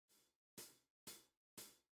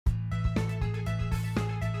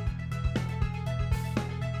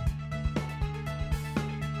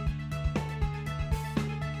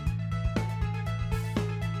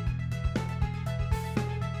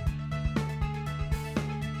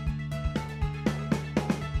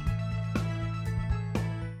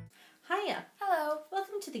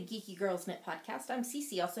to the Geeky Girls Knit podcast. I'm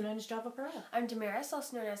Cece, also known as Java Pearl. I'm Damaris,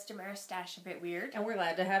 also known as Damaris Dash, a bit weird. And we're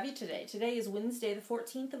glad to have you today. Today is Wednesday, the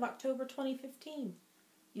 14th of October, 2015.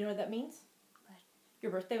 You know what that means? What?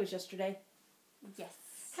 Your birthday was yesterday. Yes.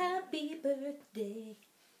 Happy birthday.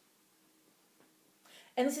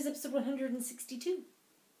 And this is episode 162.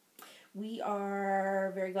 We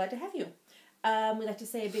are very glad to have you. We'd like to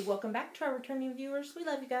say a big welcome back to our returning viewers. We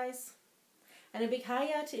love you guys. And a big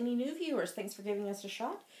hiya to any new viewers. Thanks for giving us a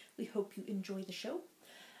shot. We hope you enjoy the show.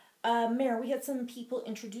 Mare, we had some people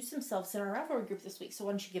introduce themselves in our Ravelry group this week, so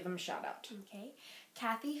why don't you give them a shout out? Okay.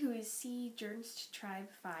 Kathy, who is C. Journ's Tribe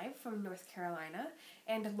 5 from North Carolina,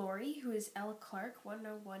 and Lori, who is L. Clark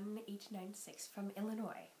 101896 from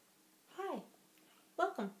Illinois. Hi.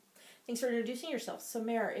 Welcome. Thanks for introducing yourself. So,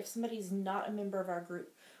 Mare, if somebody's not a member of our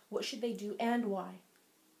group, what should they do and why?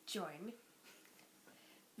 Join.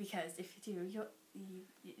 Because if you do,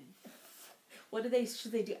 What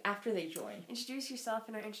should they do after they join? Introduce yourself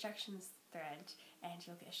in our introductions thread, and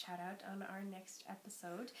you'll get a shout out on our next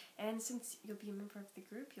episode. And since you'll be a member of the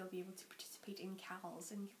group, you'll be able to participate in CALs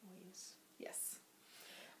and giveaways. Yes.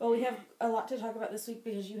 Well, we have a lot to talk about this week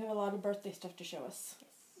because you have a lot of birthday stuff to show us.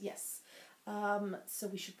 Yes. Yes. So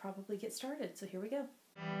we should probably get started. So here we go.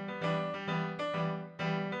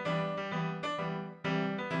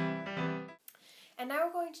 And now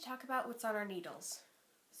we're going to talk about what's on our needles.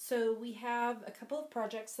 So we have a couple of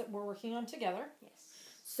projects that we're working on together. Yes.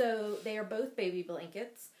 So they are both baby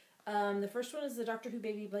blankets. The first one is the Doctor Who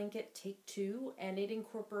Baby Blanket Take 2, and it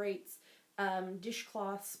incorporates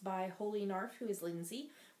dishcloths by Holy Narf, who is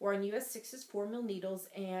Lindsay. We're on US 6's 4mm needles,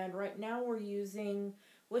 and right now we're using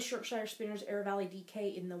West Yorkshire Spinners Air Valley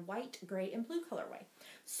DK in the white, gray, and blue colorway.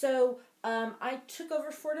 So I took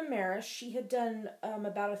over for Damaris. She had done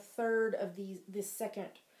about a third of this second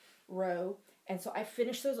row, and so I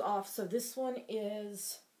finished those off. So this one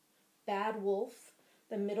is Bad Wolf.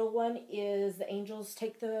 The middle one is The Angels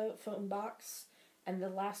Take the Phone Box, and the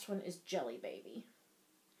last one is Jelly Baby.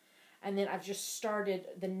 And then I've just started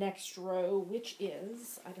the next row, which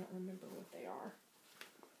is, I don't remember what they are.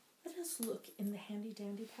 Let us look in the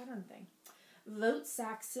handy-dandy pattern thing. Vote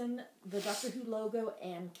Saxon, the Doctor Who logo,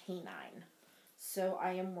 and Canine. So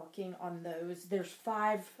I am working on those. There's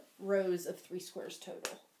 5 rows of 3 squares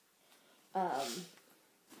total.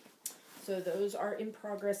 So those are in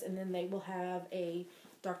progress, and then they will have a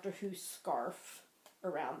Doctor Who scarf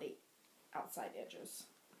around the outside edges.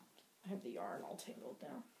 I have the yarn all tangled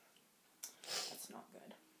now. That's not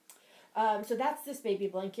good. So that's this baby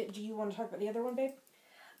blanket. Do you want to talk about the other one, babe?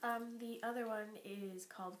 The other one is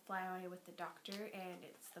called Fly Away with the Doctor, and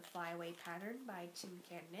it's the Flyaway pattern by Tin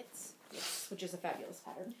Can Knits. Yes, which is a fabulous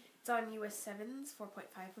pattern. It's on US 7's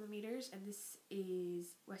 4.5mm, and this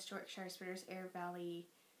is West Yorkshire Spinners Air Valley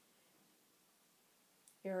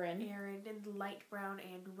Erin in light brown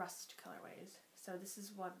and rust colorways. So this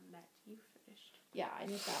is one that you finished. Yeah, I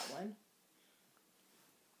did that one.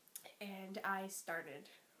 And I started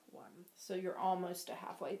one. So you're almost to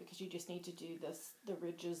halfway because you just need to do the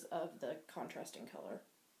ridges of the contrasting color.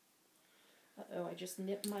 Uh-oh, I just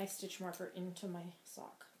nipped my stitch marker into my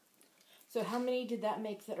sock. So how many did that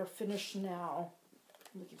make that are finished now?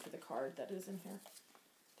 I'm looking for the card that is in here.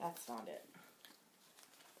 That's not it.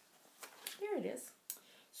 Here it is.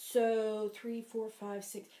 So 3, 4, 5,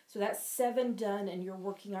 6. So that's 7 done, and you're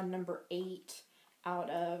working on number 8 out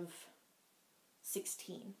of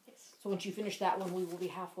 16. Yes. So once you finish that one, we will be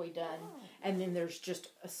halfway done. Oh. And then there's just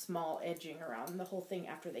a small edging around the whole thing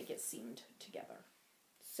after they get seamed together.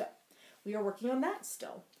 So we are working on that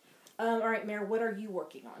still. All right, Mare, what are you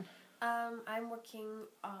working on? I'm working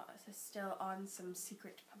still on some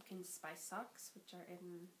Secret Pumpkin Spice socks, which are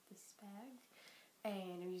in this bag.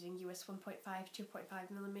 And I'm using US 1.5,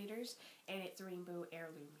 2.5mm, and it's Rainbow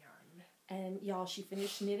Heirloom yarn. And y'all, she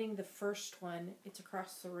finished knitting the first one. It's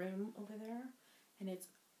across the room over there. And it's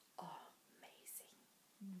amazing.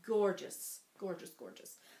 Gorgeous. Gorgeous,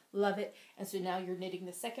 gorgeous. Love it. And so now you're knitting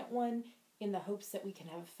the second one in the hopes that we can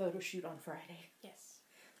have a photo shoot on Friday. Yes.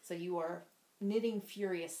 So you are knitting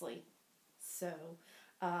furiously. So,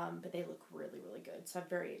 but they look really, really good. So I'm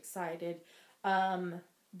very excited.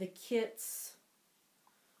 The kits,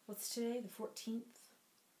 what's today? The 14th?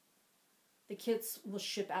 The kits will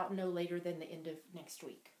ship out no later than the end of next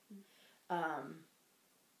week.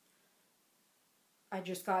 I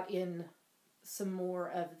just got in some more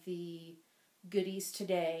of the goodies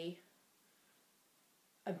today.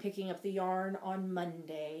 I'm picking up the yarn on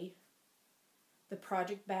Monday. The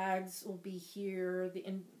project bags will be here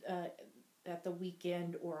at the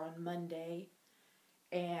weekend or on Monday.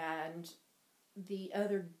 And the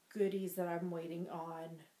other goodies that I'm waiting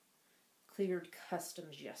on cleared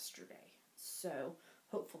customs yesterday. So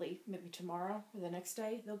hopefully maybe tomorrow or the next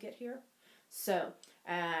day they'll get here. So,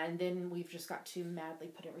 and then we've just got to madly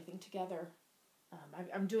put everything together.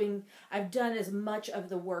 I've done as much of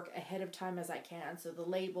the work ahead of time as I can. So the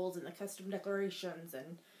labels and the custom declarations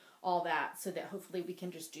and all that, so that hopefully we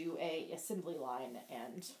can just do a assembly line.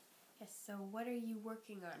 And yes, so what are you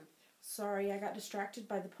working on? Sorry, I got distracted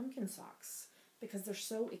by the pumpkin socks because they're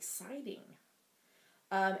so exciting.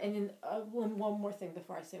 And then one more thing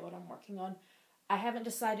before I say what I'm working on. I haven't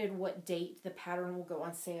decided what date the pattern will go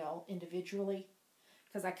on sale individually,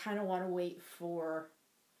 because I kind of want to wait for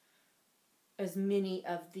as many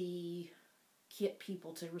of the kit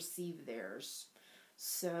people to receive theirs.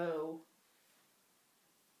 So,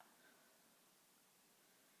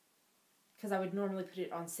 because I would normally put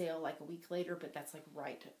it on sale like a week later, but that's like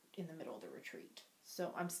right in the middle of the retreat.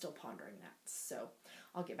 So I'm still pondering that. So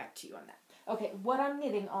I'll get back to you on that. Okay, what I'm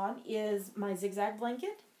knitting on is my zigzag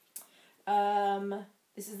blanket.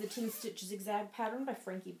 This is the 10-stitch zigzag pattern by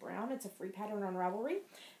Frankie Brown. It's a free pattern on Ravelry.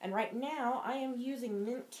 And right now I am using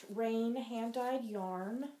Mint Rain hand-dyed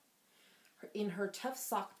yarn in her Tough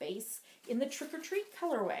Sock base in the Trick or Treat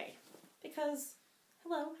colorway. Because,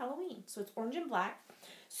 hello, Halloween. So it's orange and black.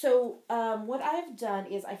 So what I've done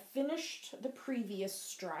is I finished the previous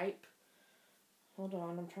stripe. Hold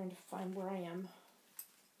on, I'm trying to find where I am.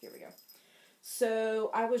 Here we go.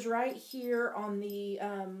 So I was right here on the,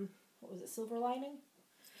 what was it, silver lining?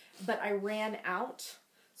 But I ran out,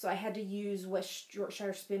 so I had to use West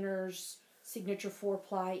Yorkshire Spinners Signature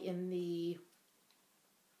 4-ply in the...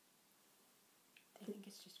 I think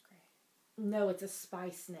it's just gray. No, it's a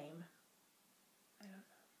spice name. I don't know.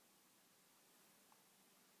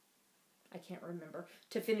 I can't remember,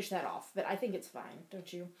 to finish that off, but I think it's fine,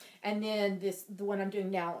 don't you? And then the one I'm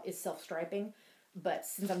doing now is self-striping, but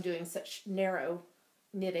since I'm doing such narrow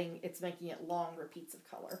knitting, it's making it long repeats of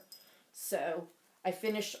color. So I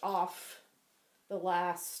finished off the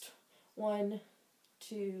last 1,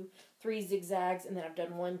 2, 3 zigzags, and then I've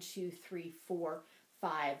done 1, 2, 3, 4,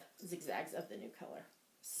 5 zigzags of the new color.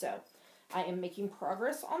 So I am making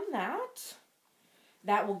progress on that.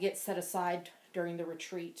 That will get set aside during the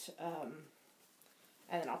retreat,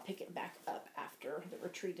 and then I'll pick it back up after the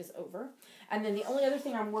retreat is over. And then the only other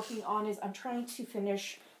thing I'm working on is I'm trying to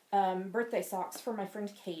finish birthday socks for my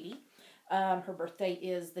friend Katie. Her birthday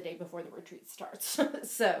is the day before the retreat starts.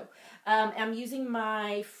 So I'm using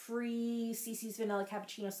my free CC's Vanilla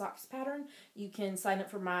Cappuccino Socks pattern. You can sign up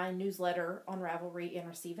for my newsletter on Ravelry and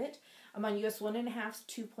receive it. I'm on US 1.5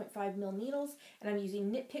 2.5 mil needles, and I'm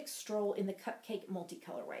using Knit Pick Stroll in the Cupcake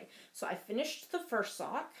multicolorway. So I finished the first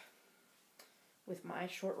sock with my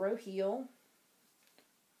short row heel,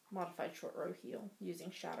 modified short row heel,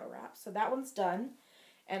 using Shadow Wrap. So that one's done,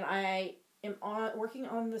 and I am working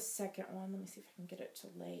on the second one. Let me see if I can get it to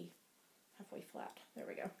lay halfway flat. There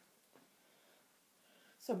we go.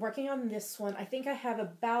 So I'm working on this one. I think I have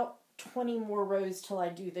about 20 more rows till I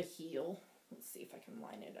do the heel. Let's see if I can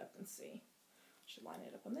line it up and see. I should line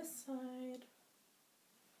it up on this side.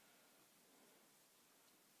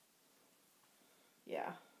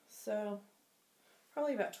 Yeah, so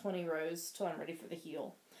probably about 20 rows till I'm ready for the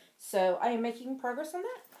heel. So I am making progress on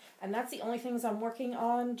that. And that's the only things I'm working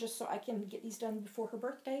on, just so I can get these done before her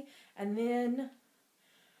birthday. And then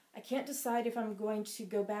I can't decide if I'm going to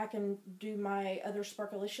go back and do my other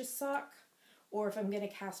Sparkalicious sock, or if I'm going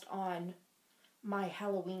to cast on my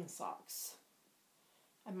Halloween socks.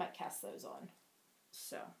 I might cast those on.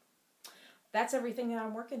 So that's everything that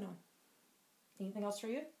I'm working on. Anything else for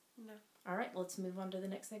you? No. All right, let's move on to the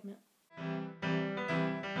next segment.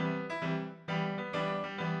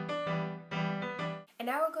 And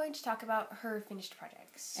now we're going to talk about her finished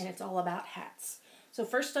projects. And it's all about hats. So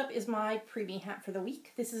first up is my preemie hat for the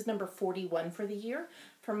week. This is number 41 for the year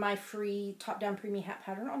from my free top-down preemie hat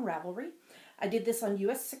pattern on Ravelry. I did this on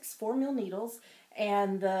US 6 4-mil needles,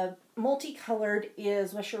 and the multicolored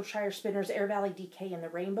is West Yorkshire Spinners Air Valley DK in the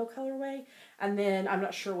rainbow colorway. And then I'm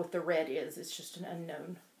not sure what the red is. It's just an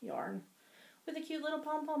unknown yarn with a cute little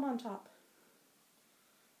pom-pom on top.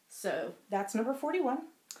 So that's number 41.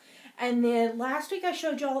 And then last week I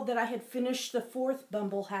showed y'all that I had finished the 4th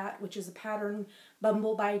Bumble hat, which is a pattern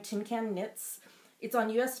Bumble by Tin Can Knits. It's on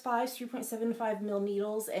US 5 3.75 mil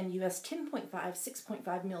needles and US 10.5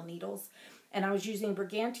 6.5 mil needles. And I was using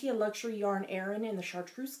Brigantia Luxury Yarn Aran in the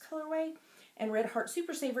Chartreuse colorway and Red Heart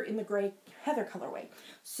Super Saver in the Gray Heather colorway.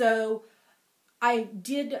 So I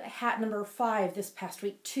did hat number 5 this past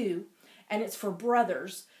week too, and it's for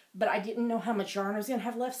brothers, but I didn't know how much yarn I was going to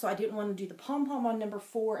have left, so I didn't want to do the pom-pom on number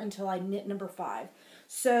 4 until I knit number 5.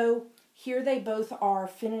 So here they both are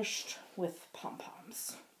finished with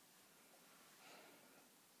pom-poms.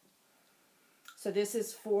 So this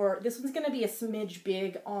one's going to be a smidge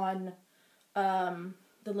big on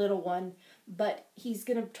the little one, but he's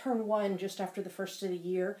going to turn 1 just after the first of the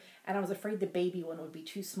year, and I was afraid the baby one would be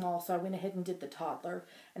too small, so I went ahead and did the toddler,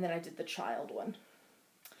 and then I did the child one.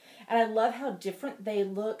 And I love how different they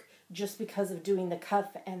look just because of doing the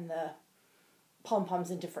cuff and the pom-poms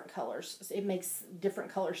in different colors. It makes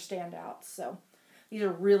different colors stand out. So these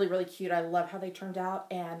are really, really cute. I love how they turned out,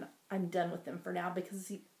 and I'm done with them for now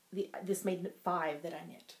because this made 5 that I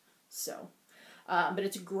knit. So, but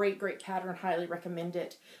it's a great, great pattern. Highly recommend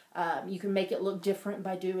it. You can make it look different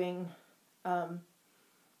by doing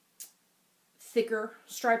thicker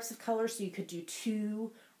stripes of color. So you could do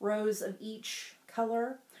 2 rows of each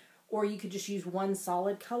color, or you could just use 1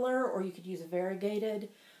 solid color, or you could use a variegated.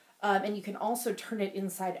 And you can also turn it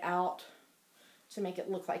inside out to make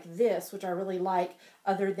it look like this, which I really like,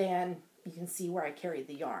 other than you can see where I carried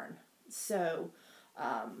the yarn. So,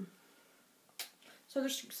 so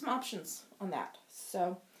there's some options on that.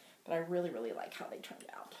 So, but I really, really like how they turned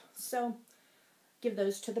out. So, give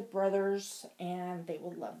those to the brothers, and they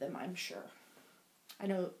will love them, I'm sure. I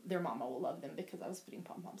know their mama will love them because I was putting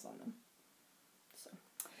pom-poms on them. So,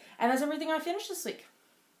 and that's everything I finished this week.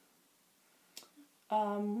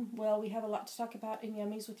 Well, we have a lot to talk about in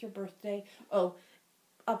Yummies with your birthday. Oh,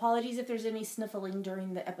 apologies if there's any sniffling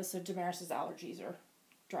during the episode. Damaris' allergies are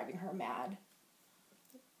driving her mad.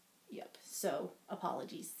 Yep, so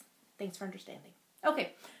apologies. Thanks for understanding.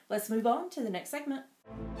 Okay, let's move on to the next segment.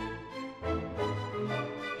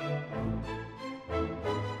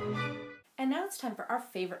 And now it's time for our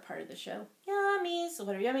favorite part of the show, Yummies. So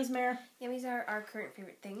what are Yummies, Mare? Yummies are our current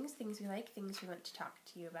favorite things we like, things we want to talk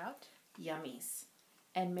to you about. Yummies.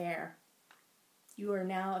 And Mare, you are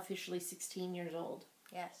now officially 16 years old.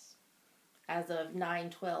 Yes. As of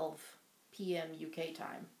 9:12 p.m. UK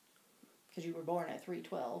time. Because you were born at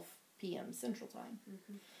 3:12 p.m. Central Time.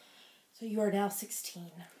 Mm-hmm. So you are now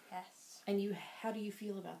 16. Yes. And how do you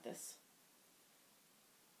feel about this?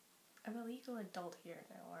 I'm a legal adult here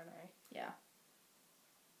now, aren't I? Yeah.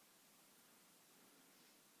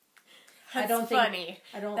 That's funny.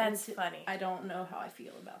 That's funny. I don't know how I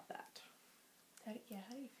feel about that. How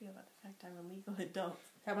do you feel about the fact I'm a legal adult?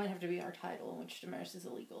 That might have to be our title, in which Damaris is a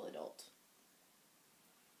legal adult.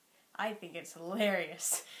 I think it's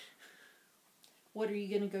hilarious. What are you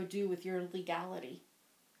going to go do with your legality?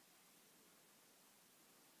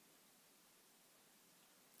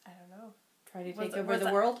 I don't know. Try to take over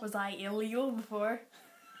the world? Was I illegal before?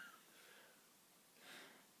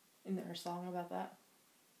 Isn't there a song about that?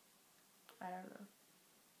 I don't know.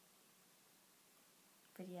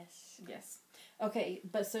 But yes. Yes. Okay,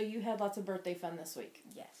 but so you had lots of birthday fun this week.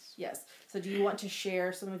 Yes. Yes. So do you want to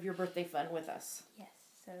share some of your birthday fun with us? Yes.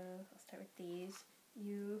 So I'll start with these.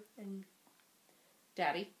 You and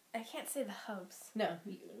Daddy. I can't say the hubs. No,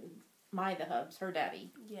 the hubs. Her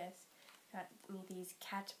daddy. Yes. Got me these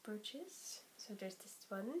cat brooches. So there's this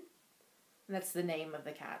one. And that's the name of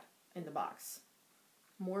the cat in the box.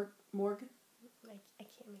 Morg? I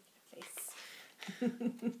can't make it a face.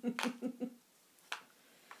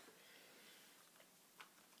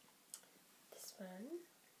 This one.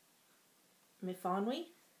 Mifanwi?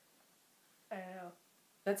 I don't know.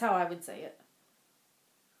 That's how I would say it.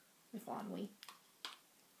 Mifanwi.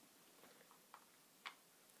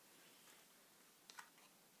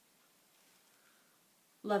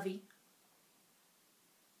 Lovey.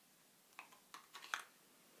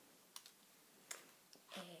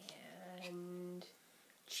 And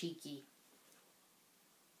Cheeky.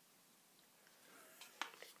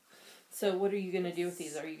 So what are you going to do with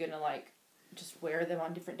these? Are you going to just wear them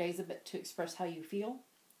on different days a bit to express how you feel?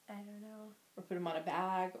 I don't know. Or put them on a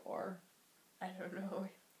bag, or... I don't know.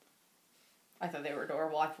 I thought they were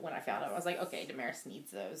adorable when I found them. I was like, okay, Damaris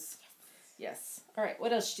needs those. Yes. All right,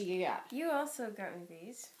 what else do you got? You also got me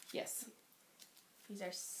these. Yes. These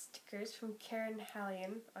are stickers from Karen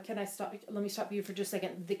Hallion. Can I stop? Let me stop you for just a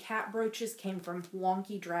second. The cat brooches came from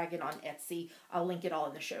Wonky Dragon on Etsy. I'll link it all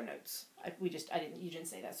in the show notes. You didn't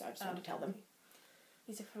say that, so I just wanted to tell them.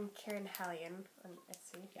 These are from Karen Hallion on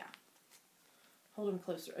Etsy. Yeah. Hold them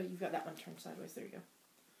closer. Oh, you've got that one turned sideways. There you go.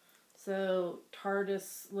 So,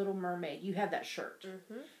 TARDIS Little Mermaid. You have that shirt.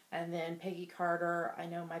 Mm-hmm. And then Peggy Carter, I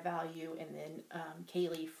Know My Value. And then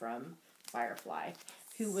Kaylee from Firefly,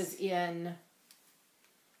 who was in...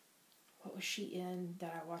 What was she in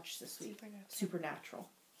that I watched this week? Supernatural.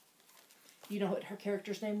 You know what her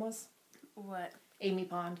character's name was? What? Amy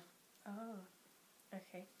Pond. Oh.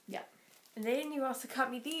 Okay. Yeah. And then you also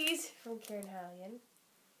got me these from Karen Hallion.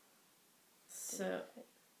 So,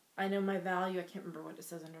 I Know My Value. I can't remember what it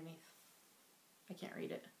says underneath. I can't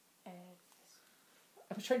read it.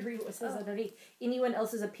 I was trying to read what it says underneath. Anyone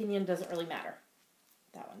else's opinion doesn't really matter.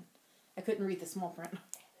 That one. I couldn't read the small print.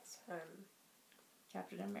 This one.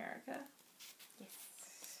 Captain America. Yes.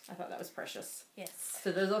 I thought that was precious. Yes.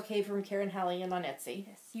 So those all came from Karen Hallian on Etsy.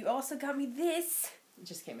 Yes. You also got me this. It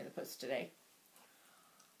just came in the post today.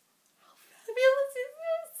 How fabulous is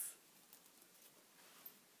this?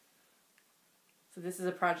 So this is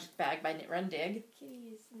a project bag by Knit Run Dig.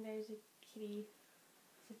 Kitties, and there's a kitty.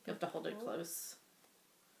 You have to hold it close.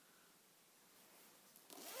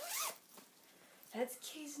 That's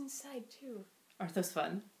kitties inside too. Aren't those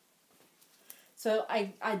fun? So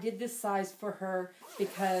I did this size for her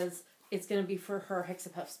because it's going to be for her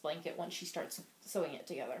Hexapuffs blanket once she starts sewing it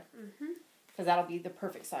together. Mm-hmm. Because that'll be the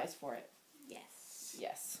perfect size for it. Yes.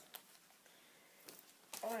 Yes.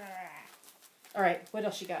 All right, what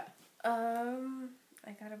else you got?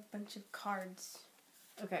 I got a bunch of cards.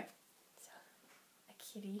 Okay. So, a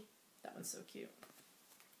kitty. That one's so cute.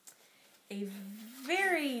 A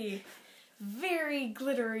very, very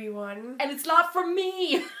glittery one. And it's not from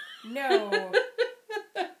me! No.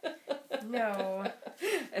 No.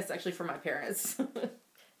 It's actually for my parents.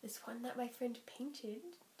 This one that my friend painted.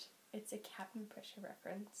 It's a cabin pressure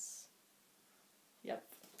reference. Yep.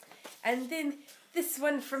 And then this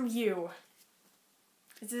one from you.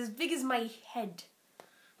 It's as big as my head.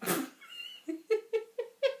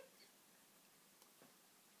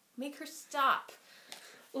 Make her stop.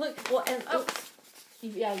 Look, well, and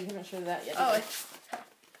yeah, you haven't showed that yet. Oh, it's...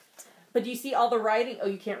 But do you see all the writing? Oh,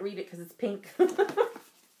 you can't read it because it's pink.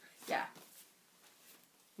 Yeah.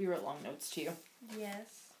 We wrote long notes to you.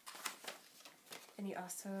 yes. And you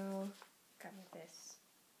also got me this.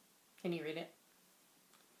 Can you read it?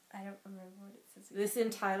 I don't remember what it says. This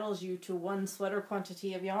entitles you to 1 sweater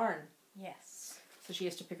quantity of yarn. Yes. So she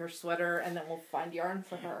has to pick her sweater, and then we'll find yarn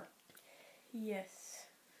for her. Yes.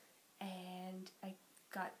 And I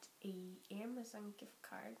got a Amazon gift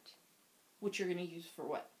card. Which you're going to use for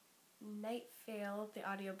what? Night Vale, the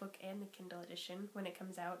audiobook and the Kindle edition, when it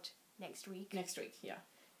comes out next week. Next week, yeah.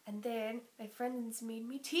 And then my friends made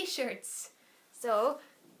me t-shirts. So,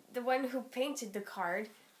 the one who painted the card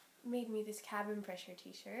made me this cabin pressure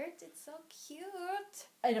t-shirt. It's so cute.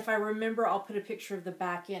 And if I remember, I'll put a picture of the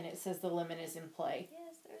back in. It says the lemon is in play.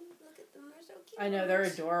 Yes, look at them. They're so cute. I know, they're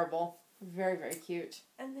adorable. Very, very cute.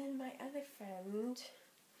 And then my other friend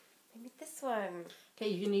made me this one. Okay,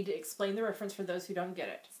 you need to explain the reference for those who don't get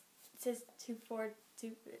it. It says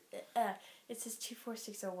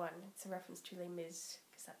 24601. It's a reference to Les Mis,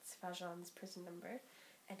 because that's Valjean's prison number.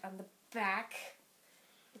 And on the back,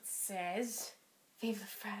 it says Vive la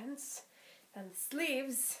France. And on the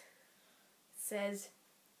sleeves, it says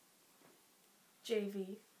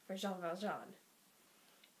JV for Jean Valjean.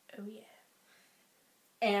 Oh yeah.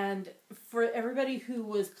 And for everybody who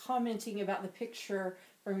was commenting about the picture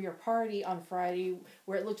from your party on Friday,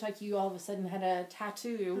 where it looked like you all of a sudden had a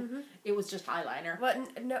tattoo, it was just eyeliner. Well,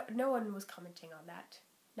 no one was commenting on that.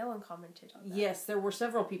 No one commented on that. Yes, there were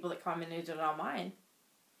several people that commented on mine.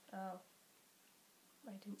 Oh.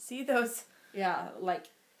 I didn't see those. Yeah,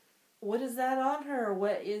 like, what is that on her?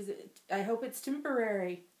 What is it? I hope it's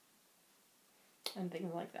temporary. And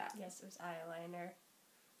things like that. Yes, it was eyeliner.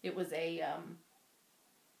 It was a,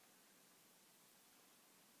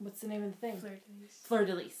 what's the name of the thing? Fleur-de-lis.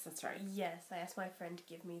 Fleur-de-lis, that's right. Yes, I asked my friend to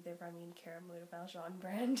give me the Ramin Karamouda Valjean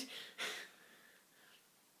brand.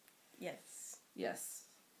 Yes. Yes.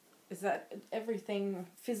 Is that everything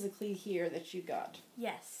physically here that you got?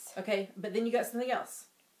 Yes. Okay, but then you got something else.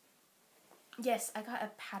 Yes, I got a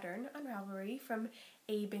pattern on Ravelry from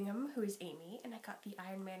A. Bingham, who is Amy, and I got the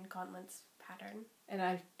Iron Man gauntlets pattern. And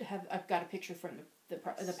I've got a picture from the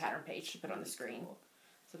pattern page to put on the screen. Cool.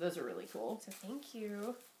 So those are really cool. So thank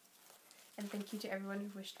you. And thank you to everyone who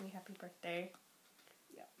wished me happy birthday.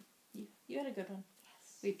 Yeah. You had a good one.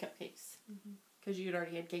 Yes. We had cupcakes. Because you'd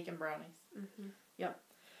already had cake and brownies. Mm-hmm. Yep.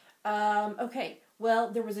 Okay.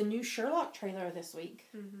 Well, there was a new Sherlock trailer this week.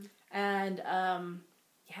 Mm-hmm. And,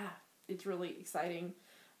 yeah, it's really exciting.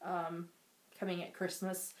 Coming at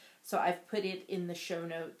Christmas. So I've put it in the show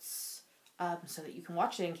notes so that you can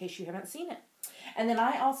watch it in case you haven't seen it. And then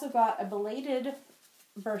I also got a belated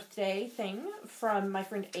birthday thing from my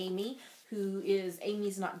friend Amy, who is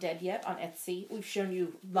Amy's Not Dead Yet on Etsy. We've shown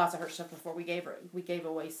you lots of her stuff before. We gave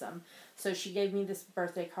away some. So she gave me this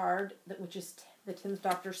birthday card, which is the 10th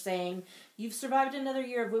Doctor saying, "You've survived another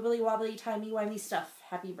year of wibbly wobbly timey wimey stuff.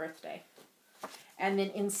 Happy birthday." And then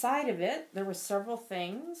inside of it, there were several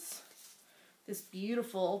things. This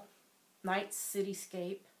beautiful night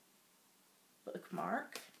cityscape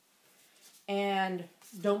bookmark. And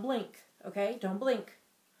don't blink, okay? Don't blink.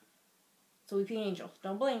 It's a weeping angel.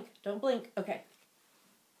 Don't blink. Don't blink. Okay.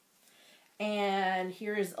 And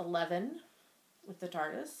here is 11 with the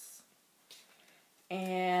TARDIS.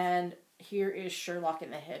 And here is Sherlock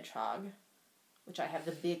and the Hedgehog, which I have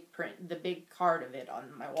the big print, the big card of it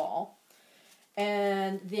on my wall.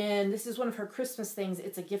 And then this is one of her Christmas things.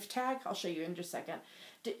 It's a gift tag. I'll show you in just a second.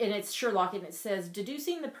 And it's Sherlock, and it says,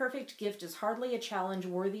 "Deducing the perfect gift is hardly a challenge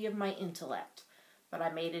worthy of my intellect, but I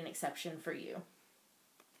made an exception for you."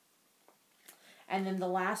 And then the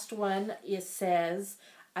last one says,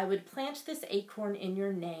 "I would plant this acorn in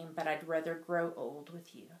your name, but I'd rather grow old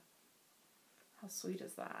with you." How sweet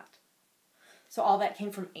is that? So all that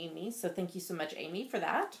came from Amy, so thank you so much, Amy, for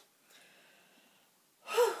that.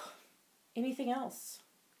 Anything else?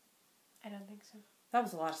 I don't think so. That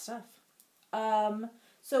was a lot of stuff.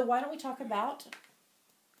 So why don't we talk about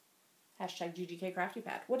hashtag GGK Crafty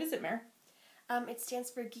Pad? What is it, Mare? It stands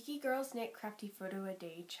for Geeky Girls Knit Crafty Photo a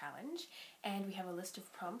Day Challenge, and we have a list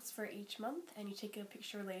of prompts for each month, and you take a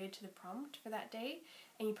picture related to the prompt for that day,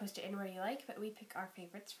 and you post it anywhere you like, but we pick our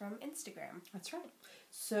favorites from Instagram. That's right.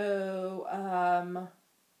 So,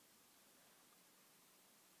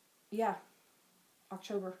 yeah,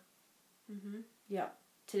 October. Mm-hmm. Yeah.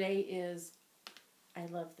 Today is, I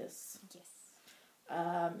love this. Yes.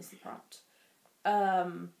 Is the prompt. I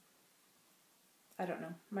don't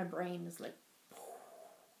know. My brain is like,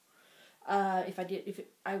 I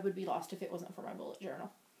would be lost if it wasn't for my bullet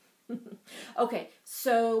journal. Okay,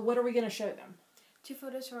 so what are we going to show them? 2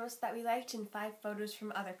 photos from us that we liked and 5 photos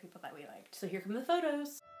from other people that we liked. So here come the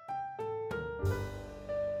photos.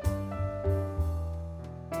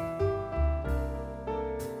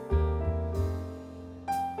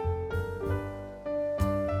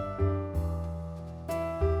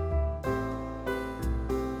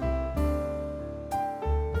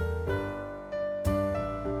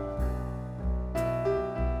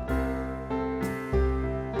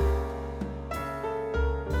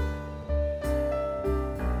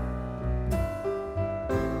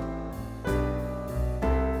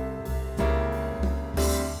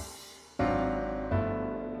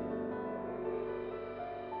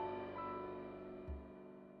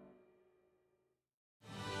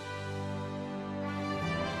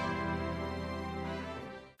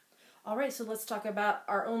 All right, so let's talk about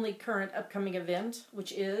our only current upcoming event,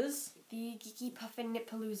 which is the Geeky Puffin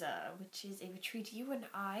Knitpalooza, which is a retreat you and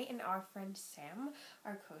I and our friend Sam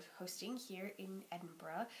are hosting here in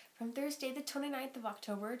Edinburgh from Thursday the 29th of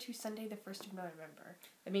October to Sunday the 1st of November.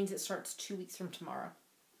 That means it starts 2 weeks from tomorrow.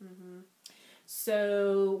 Mm-hmm.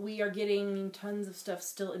 So we are getting tons of stuff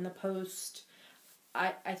still in the post.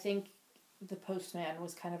 I think the postman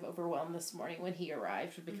was kind of overwhelmed this morning when he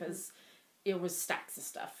arrived because it was stacks of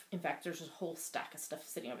stuff. In fact, there's a whole stack of stuff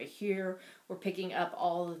sitting over here. We're picking up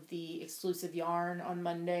all of the exclusive yarn on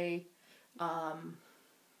Monday. That's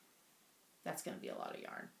going to be a lot of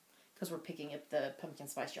yarn because we're picking up the pumpkin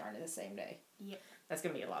spice yarn the same day. Yep. That's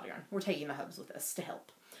going to be a lot of yarn. We're taking the hubs with us to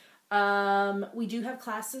help. We do have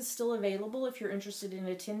classes still available if you're interested in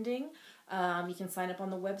attending. You can sign up on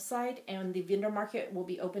the website, and the vendor market will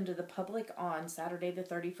be open to the public on Saturday the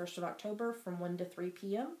 31st of October from 1 to 3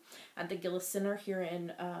 p.m. at the Gillis Center here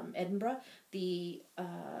in Edinburgh. The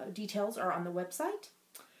details are on the website.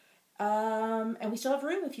 And we still have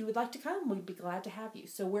room if you would like to come. We'd be glad to have you.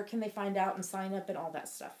 So where can they find out and sign up and all that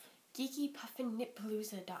stuff?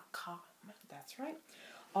 GeekyPuffinKnitpalooza.com. That's right.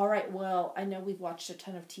 All right, well, I know we've watched a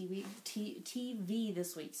ton of TV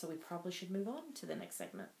this week, so we probably should move on to the next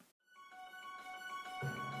segment.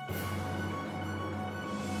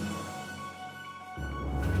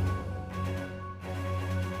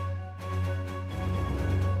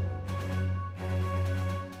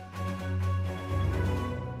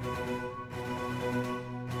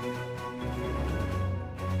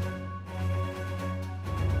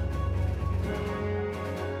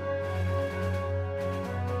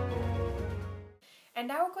 And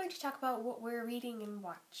now we're going to talk about what we're reading and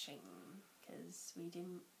watching, because we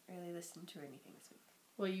didn't really listen to anything this week.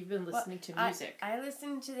 Well, you've been listening to music. I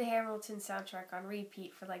listened to the Hamilton soundtrack on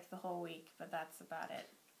repeat for like the whole week, but that's about it.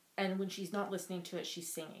 And when she's not listening to it,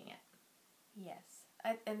 she's singing it. Yes.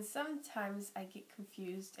 And sometimes I get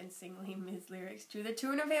confused and sing Les Mis lyrics to the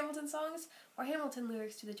tune of Hamilton songs, or Hamilton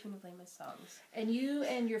lyrics to the tune of Les Mis songs. And you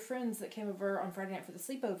and your friends that came over on Friday night for the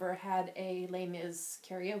sleepover had a Les Mis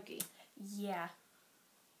karaoke. Yeah.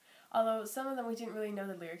 Although some of them we didn't really know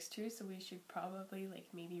the lyrics to, so we should probably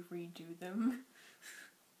maybe redo them.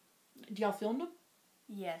 Do y'all film them?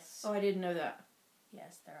 Yes. Oh, I didn't know that.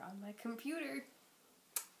 Yes, they're on my computer.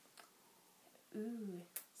 Ooh.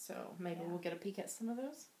 So maybe we'll get a peek at some of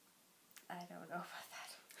those? I don't know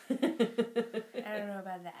about that. I don't know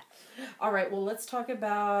about that. All right, well, let's talk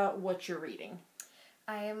about what you're reading.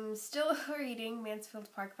 I am still reading Mansfield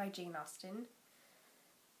Park by Jane Austen.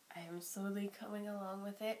 I am slowly coming along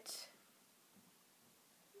with it.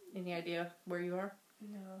 Any idea where you are?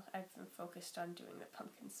 No, I've been focused on doing the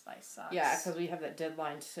pumpkin spice socks. Yeah, because we have that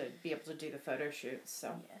deadline to be able to do the photo shoots,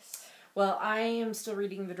 so. Yes. Well, I am still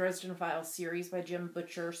reading the Dresden Files series by Jim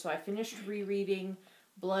Butcher, so I finished rereading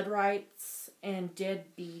Blood Rights and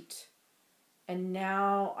Deadbeat, and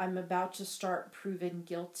now I'm about to start Proven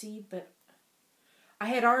Guilty, but I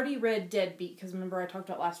had already read Deadbeat, because remember I talked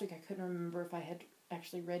about last week, I couldn't remember if I had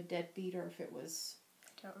actually read Deadbeat or if it was... I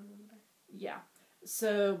don't remember. Yeah.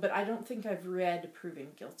 So, but I don't think I've read Proven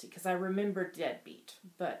Guilty, because I remember Deadbeat,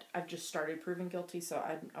 but I've just started Proven Guilty, so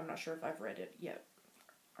I'm not sure if I've read it yet.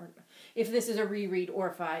 Or if this is a reread,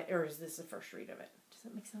 or is this the first read of it. Does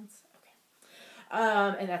that make sense? Okay.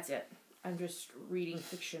 And that's it. I'm just reading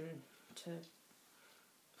fiction to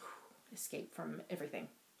escape from everything.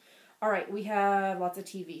 Alright, we have lots of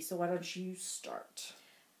TV, so why don't you start?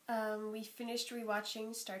 We finished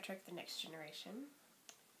rewatching Star Trek The Next Generation.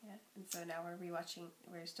 Yeah, and so now we're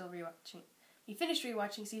still rewatching. We finished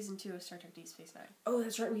rewatching season 2 of Star Trek Deep Space Nine. Oh,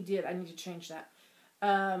 that's right, we did. I need to change that.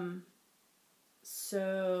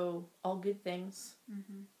 So, All Good Things.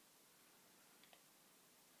 Mm-hmm.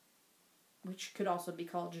 Which could also be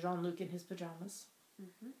called Jean-Luc in his pajamas.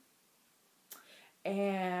 Mm-hmm.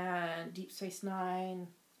 And Deep Space Nine,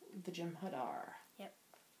 the Jim Hadar. Yep.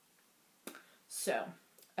 So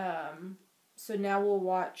now we'll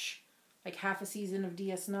watch like half a season of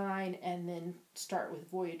DS9 and then start with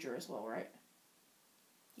Voyager as well, right?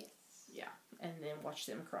 Yes. Yeah, and then watch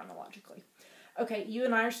them chronologically. Okay, you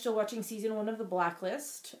and I are still watching season 1 of The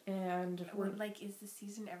Blacklist, and is the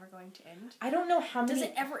season ever going to end? I don't know how many... Does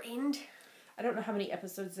it ever end? I don't know how many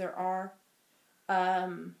episodes there are. I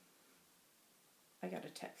got a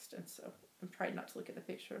text, and so I'm trying not to look at the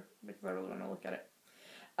picture because I really want to look at it.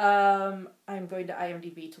 I'm going to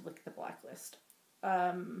IMDb to look at The Blacklist.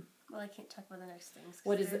 Well, I can't talk about the next things.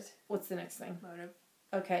 What is it? What's the next thing? Motive.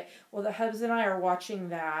 Okay. Well, the hubs and I are watching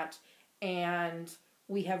that, and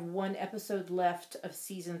we have one episode left of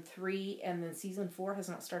season 3, and then season 4 has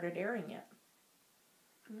not started airing yet.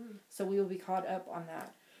 Mm. So we will be caught up on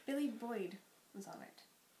that. Billy Boyd was on it.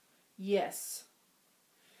 Yes.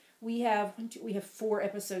 We have 4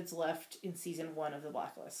 episodes left in season 1 of The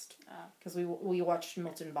Blacklist. Because we watched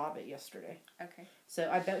Milton Bobbitt yesterday. Okay.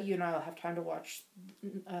 So I bet you and I will have time to watch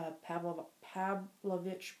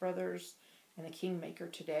Pavlovich Brothers and The Kingmaker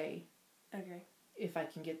today. Okay. If I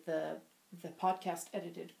can get the podcast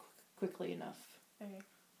edited quickly enough. Okay.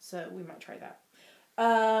 So we might try that.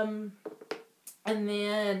 And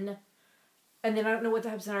then I don't know what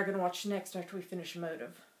the hubs and I are going to watch next after we finish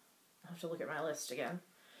Motive. I'll have to look at my list again.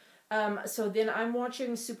 So then I'm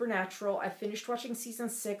watching Supernatural. I finished watching season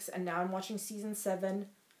 6 and now I'm watching season 7.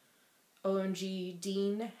 OMG,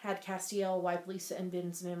 Dean had Castiel wipe Lisa and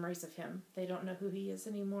Ben's memories of him. They don't know who he is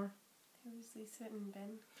anymore. Who's Lisa and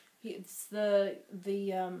Ben? It's the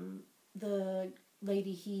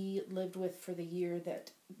lady he lived with for the year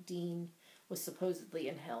that Dean was supposedly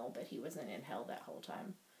in hell, but he wasn't in hell that whole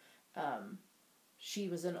time. She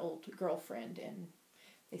was an old girlfriend and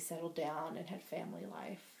they settled down and had family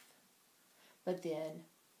life. But then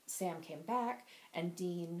Sam came back and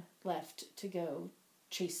Dean left to go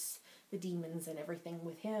chase the demons and everything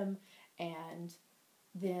with him, and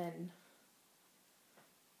then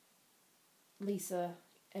Lisa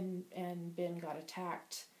and Ben got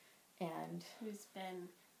attacked, and... Who's Ben?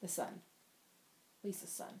 The son.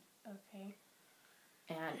 Lisa's son. Okay.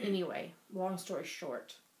 And anyway, long story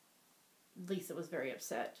short, Lisa was very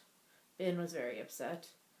upset. Ben was very upset.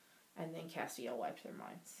 And then Castiel wiped their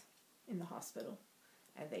minds in the hospital.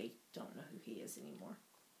 And they don't know who he is anymore.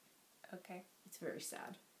 Okay. It's very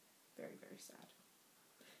sad. Very, very sad.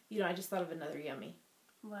 You know, I just thought of another yummy.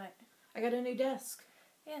 What? I got a new desk.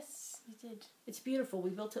 Yes, you did. It's beautiful. We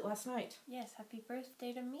built it last night. Yes, happy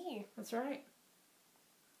birthday to me. That's right.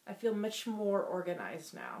 I feel much more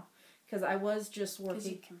organized now. Because I was just working...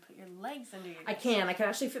 Because you can put your legs under your desk. I can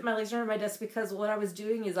actually fit my legs under my desk because what I was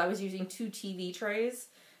doing is I was using 2 TV trays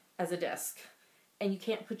as a desk. And you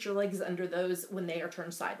can't put your legs under those when they are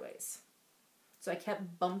turned sideways. So I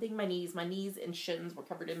kept bumping my knees. My knees and shins were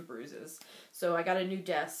covered in bruises. So I got a new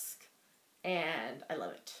desk, and I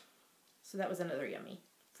love it. So that was another yummy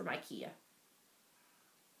from IKEA.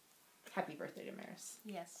 Happy birthday, Damaris.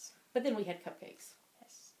 Yes. But then we had cupcakes.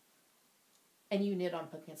 Yes. And you knit on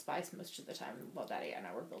pumpkin spice most of the time while Daddy and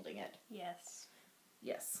I were building it. Yes.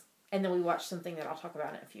 Yes. And then we watched something that I'll talk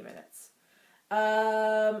about in a few minutes.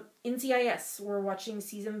 NCIS, we're watching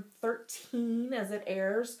season 13 as it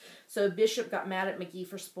airs. So Bishop got mad at McGee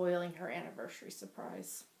for spoiling her anniversary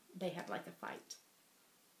surprise. They had like a fight.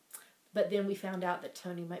 But then we found out that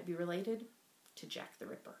Tony might be related to Jack the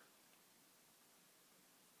Ripper.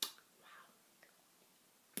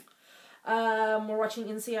 Wow. We're watching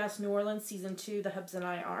NCIS New Orleans season 2, The Hubs and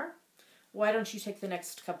I are. Why don't you take the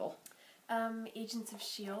next couple? Agents of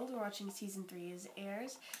S.H.I.E.L.D. We're watching season 3 as it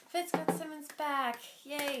airs. Fitz Fitzsimmons back!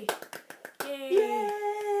 Yay! Yay!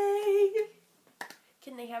 Yay!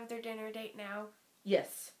 Can they have their dinner date now?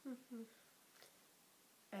 Yes. Mm-hmm.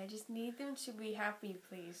 I just need them to be happy,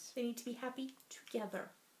 please. They need to be happy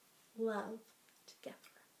together. Love together.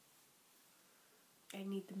 I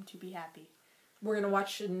need them to be happy. We're going to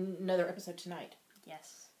watch another episode tonight.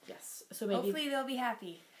 Yes. Yes. So maybe Hopefully they'll be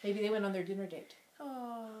happy. Maybe they went on their dinner date.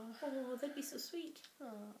 Oh, that'd be so sweet.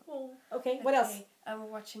 Oh. Okay, what else? We're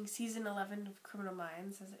watching season 11 of Criminal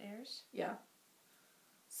Minds as it airs. Yeah.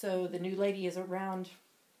 So the new lady is around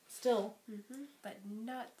still. Mm-hmm. But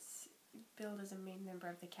not billed as a main member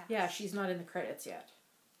of the cast. Yeah, she's not in the credits yet.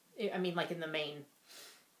 I mean, like in the main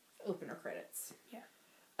opener credits. Yeah.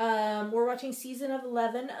 We're watching season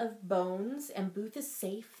 11 of Bones, and Booth is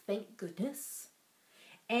safe, thank goodness.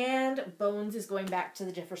 And Bones is going back to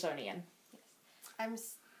the Jeffersonian. Yes. I'm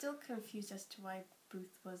still confused as to why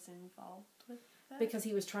Booth was involved with that. Because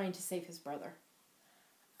he was trying to save his brother.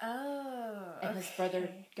 Oh, And his brother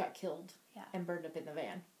got killed. Yeah. And burned up in the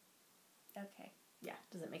van. Okay. Yeah,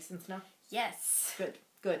 does that make sense now? Yes.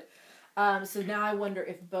 Good. So now I wonder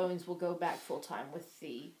if Bones will go back full-time with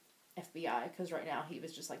the FBI, because right now he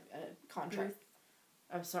was just like a contract. Booth.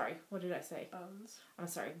 I'm sorry, what did I say? Bones. I'm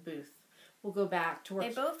sorry, Booth. We'll go back to work.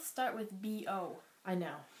 They both start with B-O. I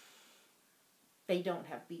know. They don't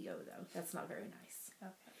have B.O. though. That's not very nice.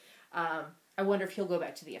 Okay. I wonder if he'll go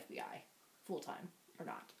back to the FBI full-time or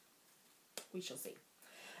not. We shall see.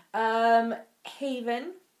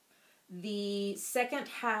 Haven, the second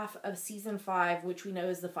half of season 5, which we know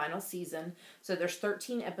is the final season. So there's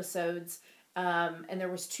 13 episodes, and there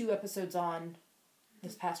was 2 episodes on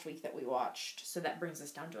this past week that we watched. So that brings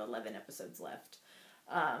us down to 11 episodes left.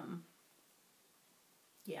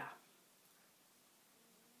 Yeah.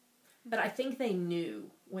 But I think they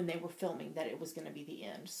knew when they were filming that it was going to be the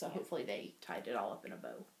end. So hopefully they tied it all up in a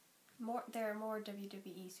bow. There are more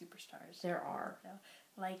WWE superstars. There are.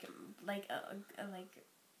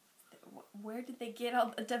 Where did they get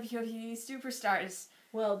all the WWE superstars?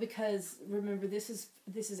 Well, because remember this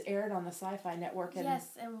is aired on the Sci-Fi Network. And yes,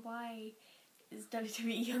 and why is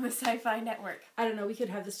WWE on the Sci-Fi Network? I don't know. We could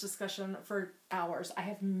have this discussion for hours. I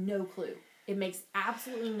have no clue. It makes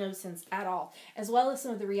absolutely no sense at all. As well as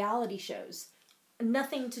some of the reality shows.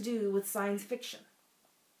 Nothing to do with science fiction.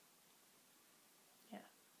 Yeah.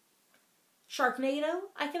 Sharknado,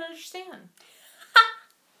 I can understand.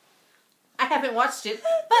 I haven't watched it,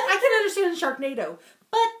 but I can understand Sharknado.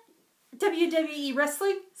 But WWE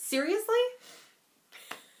wrestling? Seriously?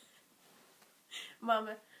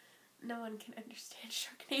 Mama, no one can understand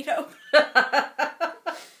Sharknado.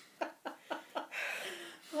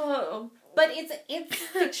 Oh, but it's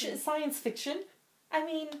fiction, science fiction. I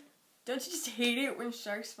mean, don't you just hate it when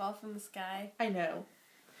sharks fall from the sky? I know.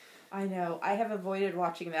 I have avoided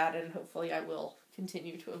watching that, and hopefully I will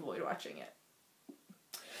continue to avoid watching it.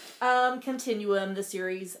 Continuum, the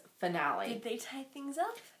series finale. Did they tie things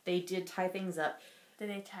up? They did tie things up. Did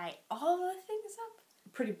they tie all the things up?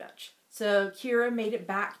 Pretty much. So Kira made it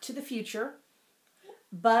back to the future,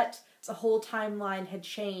 but the whole timeline had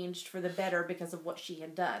changed for the better because of what she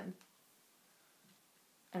had done.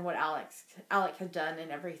 And what Alec had done and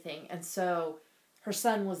everything. And so her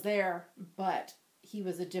son was there, but he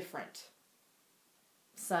was a different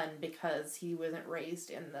son because he wasn't raised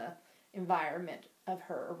in the environment of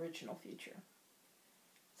her original future.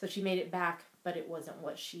 So she made it back, but it wasn't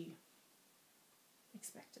what she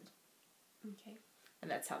expected. Okay. And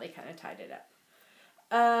that's how they kind of tied it up.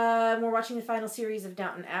 We're watching the final series of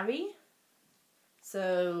Downton Abbey.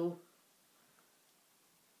 So,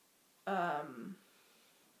 why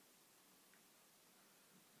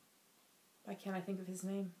can't I think of his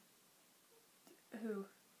name? Who?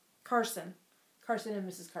 Carson. Carson and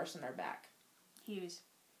Mrs. Carson are back. Hughes.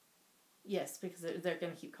 Yes, because they're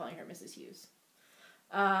going to keep calling her Mrs. Hughes.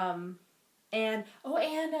 And,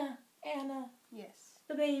 Anna. Anna. Yes.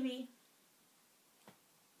 The baby.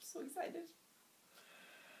 So excited.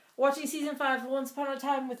 Watching season 5 of Once Upon a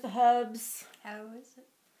Time with the Hubs. How is it?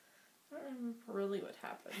 I don't remember really what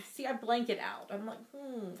happened. See, I blank it out. I'm like,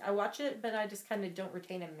 I watch it, but I just kind of don't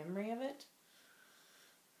retain a memory of it.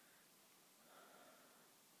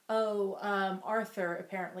 Arthur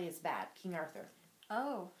apparently is bad. King Arthur.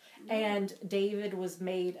 Oh. And David was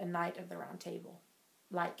made a Knight of the Round Table.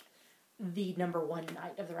 Like, the number 1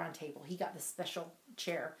 Knight of the Round Table. He got the special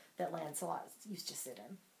chair that Lancelot used to sit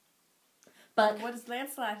in. But what does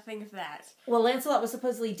Lancelot think of that? Well, Lancelot was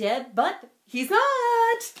supposedly dead, but he's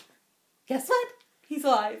not! Guess what? He's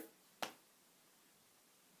alive.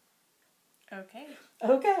 Okay.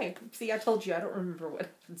 See, I told you, I don't remember what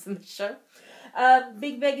happens in the show.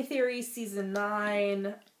 Big Bang Theory, Season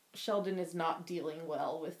 9. Sheldon is not dealing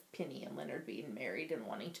well with Penny and Leonard being married and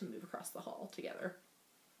wanting to move across the hall together.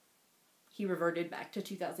 He reverted back to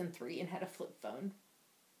 2003 and had a flip phone.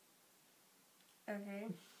 Okay.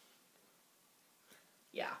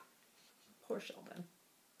 Yeah. Poor Sheldon.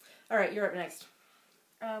 Alright, you're up next.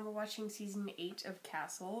 We're watching Season 8 of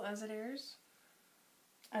Castle as it airs.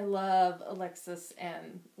 I love Alexis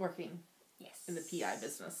and working in the PI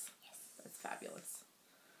business. Yes. That's fabulous.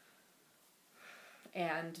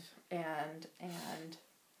 And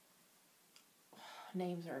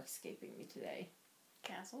names are escaping me today.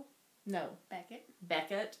 Castle? No.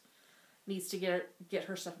 Beckett needs to get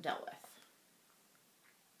her stuff dealt with.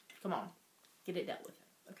 Come on. Get it dealt with.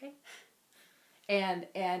 Okay? And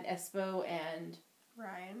Espo and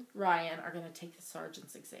Ryan are going to take the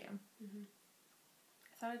sergeant's exam. Mm-hmm.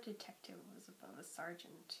 I thought a detective was above a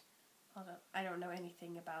sergeant. Although I don't know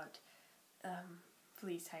anything about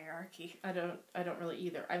police hierarchy. I don't really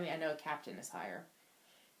either. I mean, I know a captain is higher.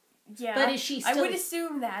 Yeah. But is she still, I would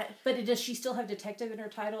assume that. But does she still have detective in her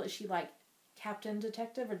title? Is she like captain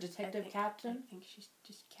detective or detective captain? I think she's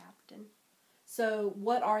just captain. So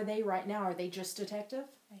what are they right now? Are they just detective?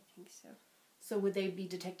 I think so. So would they be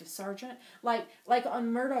detective sergeant? Like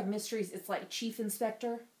on Murdoch Mysteries, it's like chief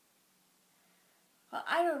inspector. Well,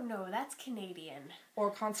 I don't know. That's Canadian.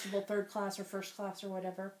 Or constable 3rd class or 1st class or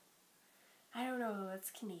whatever. I don't know.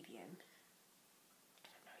 That's Canadian. I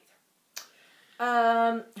don't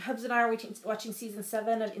know either. Hubs and I are watching Season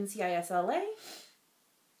 7 of NCIS LA.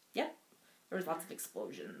 Yep. There was lots of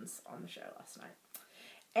explosions on the show last night.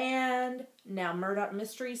 And now Murdoch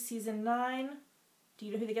Mysteries Season 9. Do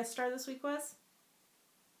you know who the guest star this week was?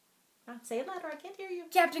 Say it louder, I can't hear you.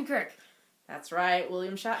 Captain Kirk. That's right,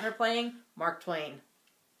 William Shatner playing Mark Twain.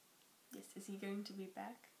 Yes, is he going to be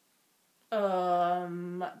back? I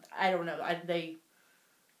don't know.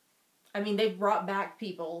 They've brought back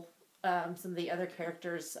people. Some of the other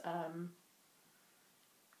characters. I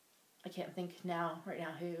can't think right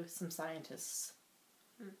now who. Some scientists.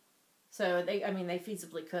 So they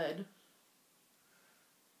feasibly could.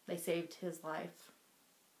 They saved his life.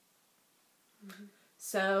 Mm-hmm.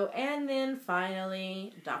 So, and then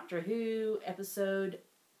finally, Doctor Who, episode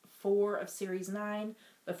 4 of Series 9,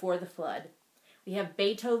 Before the Flood. We have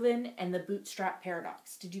Beethoven and the Bootstrap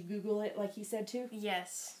Paradox. Did you Google it like he said to?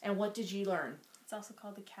 Yes. And what did you learn? It's also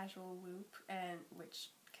called the casual loop, and which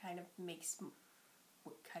kind of makes more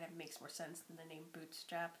sense than the name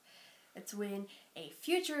Bootstrap. It's when a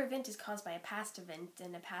future event is caused by a past event,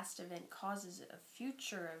 and a past event causes a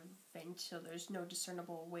future event, so there's no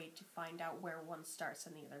discernible way to find out where one starts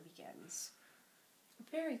and the other begins.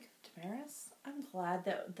 Very good, Damaris. I'm glad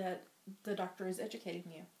that the doctor is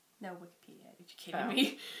educating you. No, Wikipedia educated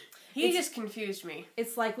me. He just confused me.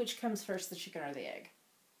 It's like, which comes first, the chicken or the egg?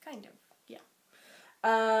 Kind of. Yeah.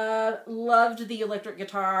 Loved the electric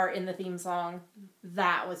guitar in the theme song.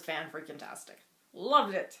 That was fan-freaking-tastic.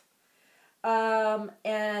 Loved it.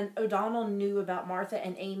 And O'Donnell knew about Martha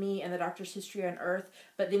and Amy and the Doctor's history on Earth,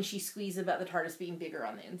 but then she squeezed about the TARDIS being bigger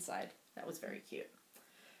on the inside. That was very cute.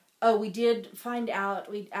 Oh, we did find out,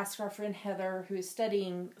 we asked our friend Heather, who is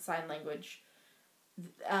studying sign language,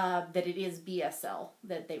 that it is BSL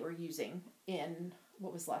that they were using in,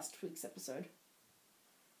 what was last week's episode?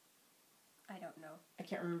 I don't know. I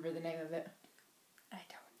can't remember the name of it. I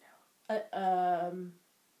don't know.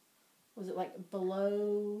 Was it like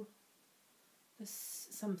below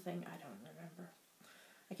something? I don't remember.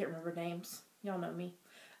 I can't remember names. Y'all know me.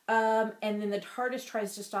 And then the TARDIS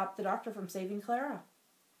tries to stop the Doctor from saving Clara.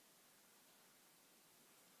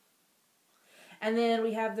 And then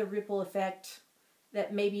we have the ripple effect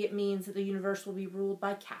that maybe it means that the universe will be ruled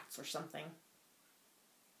by cats or something.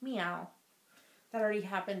 Meow. That already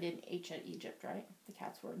happened in ancient Egypt, right? The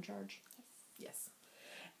cats were in charge. Yes.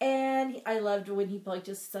 And I loved when he plugged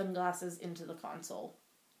his sunglasses into the console.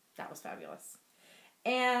 That was fabulous.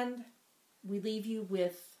 And we leave you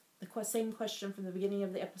with the same question from the beginning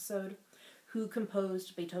of the episode. Who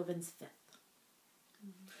composed Beethoven's Fifth?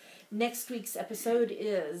 Mm-hmm. Next week's episode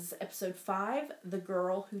is episode 5, The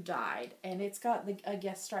Girl Who Died. And it's got a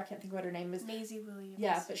guest star, I can't think what her name is. Maisie Williams.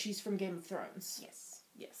 Yeah, but she's from Game of Thrones. Yes.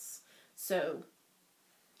 Yes. So,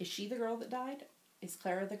 Is she the girl that died? Is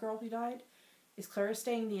Clara the girl who died? Is Clara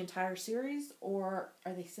staying the entire series, or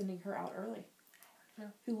are they sending her out early? I don't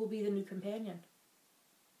know. Who will be the new companion?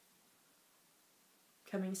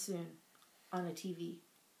 Coming soon on a TV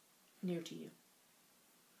near to you.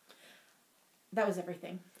 That was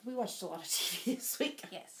everything. We watched a lot of TV this week.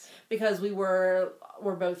 Yes. Because we're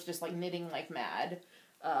both just like knitting like mad.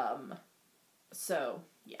 So,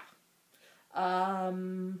 yeah.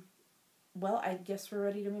 Well, I guess we're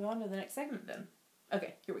ready to move on to the next segment then.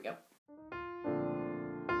 Okay, here we go.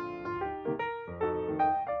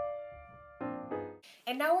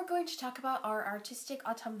 And now we're going to talk about our artistic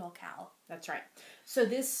autumnal cal. That's right. So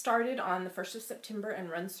this started on the 1st of September and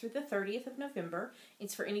runs through the 30th of November.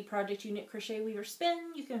 It's for any project you knit, crochet, weave, or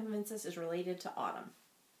spin. You can convince us is related to autumn.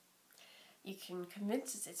 You can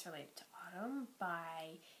convince us it's related to autumn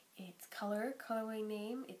by its color, colorway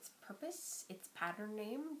name, its purpose, its pattern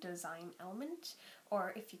name, design element,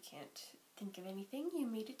 or if you can't think of anything, you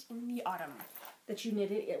made it in the autumn. That you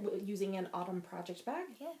knitted it using an autumn project bag?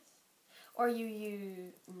 Yes. Or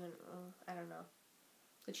you I don't know.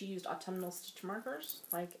 That you used autumnal stitch markers,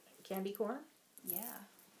 like candy corn? Yeah.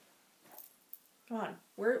 Come on.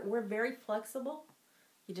 We're very flexible.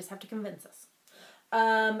 You just have to convince us.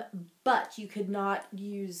 But you could not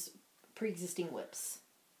use pre-existing whips.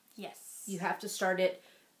 Yes. You have to start it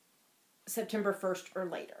September 1st or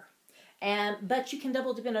later. But you can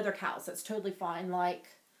double dip in other cows. That's totally fine. Like,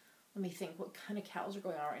 let me think, what kind of cows are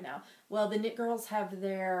going on right now? Well, the Knit Girls have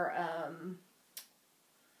their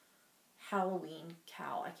Halloween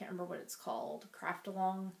cow. I can't remember what it's called. Craft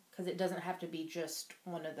along. Because it doesn't have to be just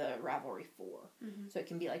one of the Ravelry 4. Mm-hmm. So it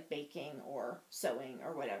can be like baking or sewing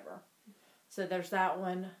or whatever. So there's that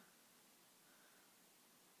one.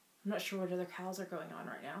 I'm not sure what other cows are going on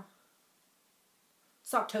right now.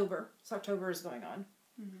 Socktober. Socktober is going on.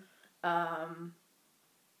 Mm-hmm.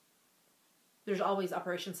 There's always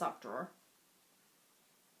Operation Sock Drawer.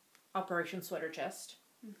 Operation Sweater Chest.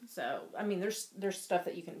 Mm-hmm. So, I mean, there's stuff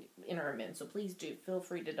that you can enter them in. So please do. Feel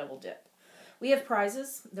free to double dip. We have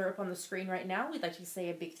prizes. They're up on the screen right now. We'd like to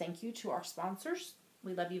say a big thank you to our sponsors.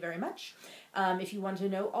 We love you very much. If you want to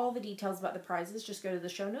know all the details about the prizes, just go to the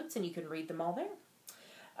show notes and you can read them all there.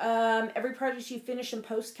 Every project you finish and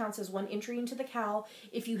post counts as one entry into the CAL.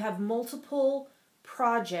 If you have multiple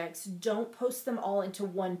projects, don't post them all into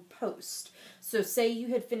one post. So say you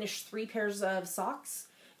had finished 3 pairs of socks.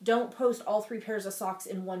 Don't post all 3 pairs of socks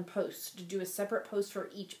in one post. Do a separate post for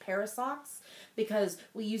each pair of socks because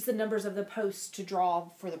we use the numbers of the posts to draw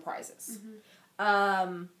for the prizes.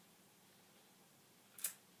 Mm-hmm.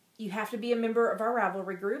 You have to be a member of our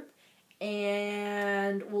Ravelry group,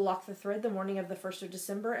 and we'll lock the thread the morning of the 1st of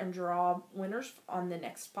December and draw winners on the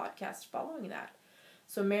next podcast following that.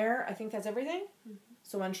 So, Mare, I think that's everything. Mm-hmm.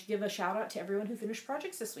 So why don't you give a shout out to everyone who finished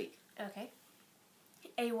projects this week? Okay.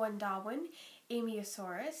 A1 Darwin,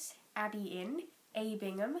 Amiosaurus, Abby Inn, A.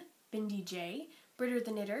 Bingham, Bindi J, Britter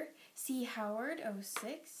the Knitter, C. Howard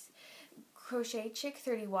 06, Crochet Chick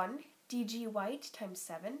 31, DG White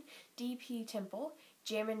 ×7, DP Temple,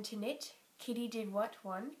 Jammin' to Knit, Kitty Did What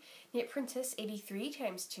 1, Knit Princess 83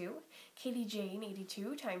 ×2, Katie Jane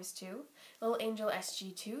 82 ×2, Little Angel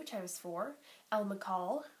SG2 ×4, El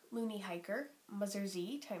McCall, Looney Hiker, Muzzer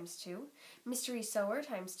Z ×2, Mystery Sewer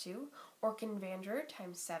 ×2, Orkin Vander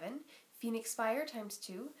 ×7, Phoenix Fire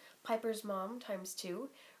 ×2, Piper's Mom ×2,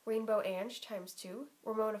 Rainbow Ange ×2,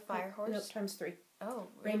 Ramona Firehorse. Nope, ×3. Oh,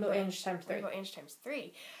 Rainbow Ange ×3. Rainbow Ange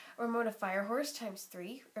 ×3. Ramona Firehorse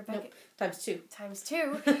 ×3. Rebecca. Nope, ×2.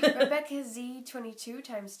 ×2. Rebecca Z 22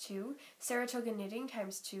 ×2. Saratoga Knitting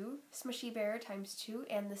 ×2. Smushy Bear ×2.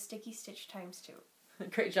 And the Sticky Stitch ×2.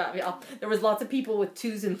 Great job, y'all. There was lots of people with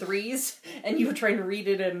 2s and 3s, and you were trying to read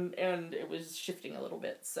it, and it was shifting a little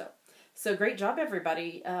bit. So great job,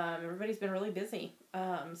 everybody. Everybody's been really busy.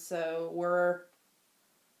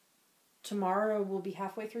 Tomorrow we'll be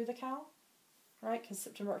halfway through the CAL, right? Because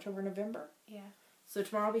September, October, November. Yeah. So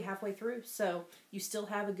tomorrow will be halfway through. So you still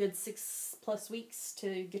have a good 6+ weeks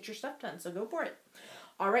to get your stuff done. So go for it.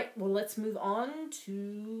 All right. Well, let's move on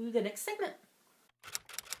to the next segment.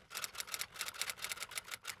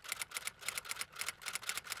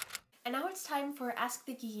 And now it's time for Ask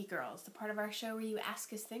the Geeky Girls, the part of our show where you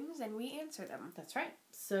ask us things and we answer them. That's right.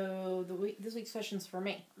 So this week's question's for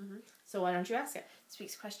me. Mm-hmm. So why don't you ask it? This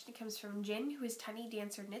week's question comes from Jen, who is Tiny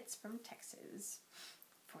Dancer Knits from Texas.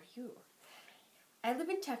 For you. I live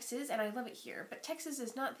in Texas and I love it here, but Texas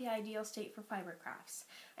is not the ideal state for fiber crafts.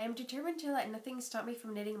 I am determined to let nothing stop me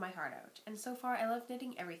from knitting my heart out, and so far I love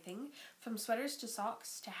knitting everything, from sweaters to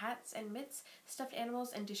socks to hats and mitts, stuffed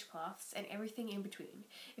animals and dishcloths, and everything in between.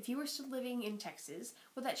 If you were still living in Texas,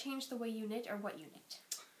 would that change the way you knit or what you knit?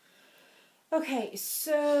 Okay,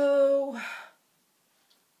 so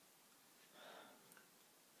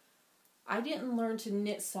I didn't learn to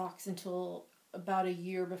knit socks until about a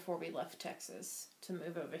year before we left Texas to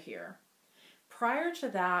move over here. Prior to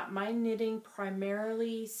that, my knitting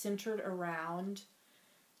primarily centered around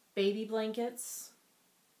baby blankets,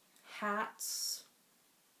 hats,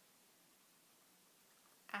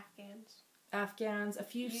 Afghans, a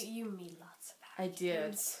few... You made lots of I Afghans.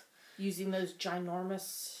 did. Using those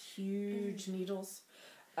ginormous, huge needles,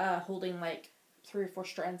 holding like 3 or 4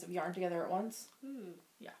 strands of yarn together at once.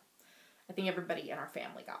 Yeah. I think everybody in our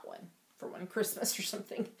family got one for one Christmas or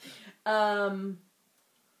something. I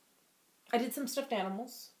did some stuffed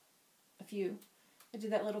animals. A few. I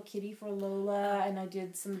did that little kitty for Lola, and I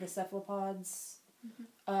did some of the cephalopods.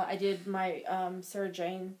 I did my Sarah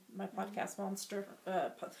Jane, my podcast monster.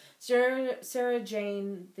 Sarah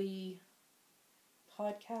Jane, the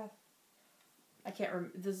podcast. I can't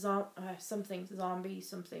remember. The something zombie,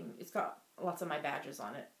 something. It's got lots of my badges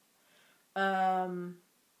on it.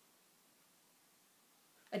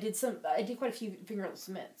 I did quite a few fingerless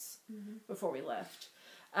mitts before we left.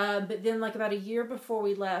 But then, like, about a year before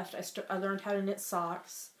we left, I learned how to knit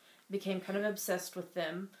socks. Became kind of obsessed with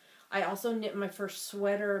them. I also knit my first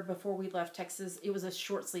sweater before we left Texas. It was a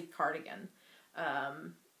short sleeve cardigan.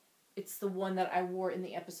 It's the one that I wore in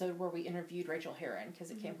the episode where we interviewed Rachel Herron, because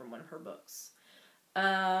it came from one of her books.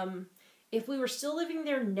 If we were still living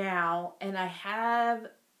there now, and I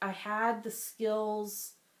had the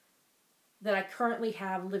skills that I currently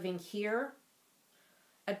have living here,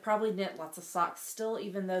 I'd probably knit lots of socks still,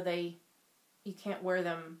 even though you can't wear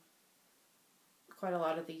them quite a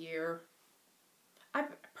lot of the year.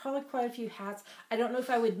 Probably quite a few hats. I don't know if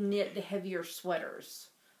I would knit the heavier sweaters,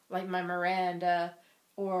 like my Miranda,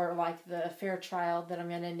 or like the Fairchild that I'm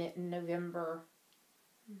going to knit in November.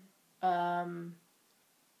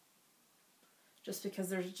 Just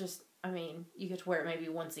because you get to wear it maybe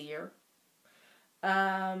once a year.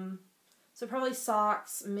 So probably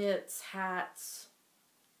socks, mitts, hats.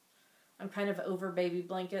 I'm kind of over baby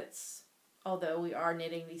blankets, although we are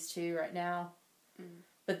knitting these 2 right now.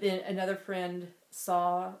 But then another friend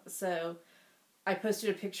saw, so I posted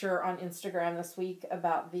a picture on Instagram this week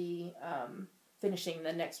about the finishing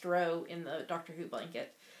the next row in the Doctor Who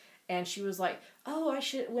blanket. And she was like, oh,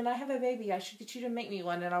 when I have a baby, I should get you to make me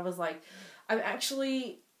one. And I was like, I'm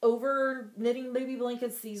actually over knitting baby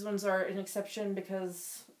blankets. These ones are an exception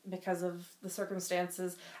because of the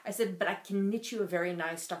circumstances. I said, but I can knit you a very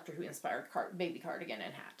nice Doctor Who inspired baby cardigan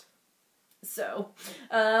and hat. So,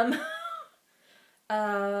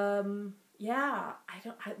 yeah, I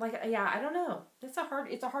don't know. It's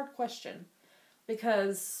a hard question,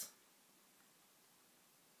 because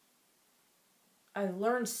I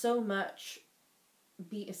learned so much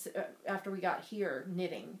after we got here,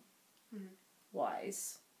 knitting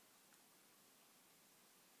wise.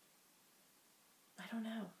 I don't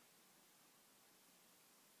know.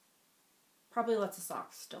 Probably lots of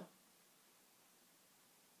socks still.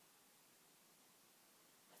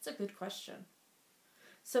 That's a good question.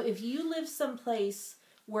 So if you live someplace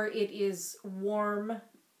where it is warm,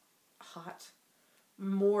 hot,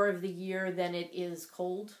 more of the year than it is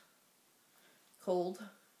cold.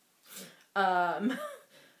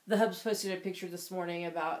 The Hubs posted a picture this morning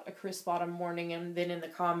about a crisp autumn morning, and then in the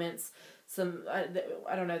comments, I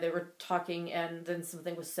don't know, they were talking, and then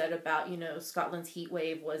something was said about, Scotland's heat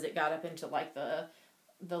wave it got up into like the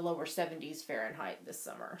lower 70s Fahrenheit this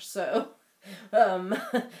summer. So,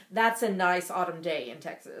 that's a nice autumn day in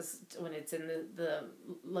Texas when it's in the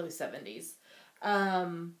low 70s.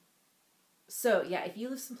 So yeah, if you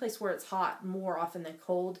live someplace where it's hot more often than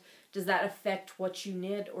cold, does that affect what you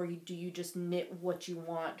knit, or do you just knit what you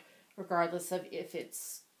want, regardless of if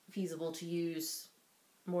it's feasible to use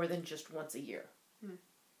more than just once a year?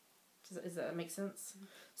 Does that make sense?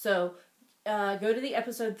 So, go to the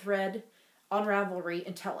episode thread on Ravelry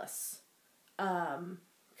and tell us.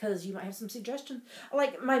 Because you might have some suggestions.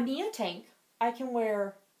 Like my Mia tank, I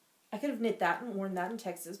could have knit that and worn that in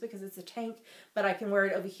Texas because it's a tank, but I can wear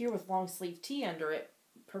it over here with long sleeve tee under it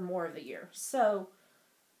for more of the year. So,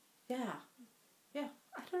 yeah,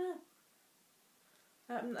 I don't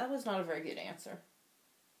know. That was not a very good answer.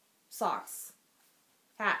 Socks.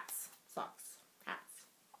 Hats. Socks. Hats.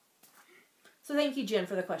 So thank you, Jen,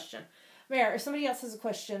 for the question. Mare, if somebody else has a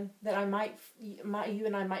question that you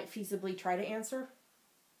and I might feasibly try to answer,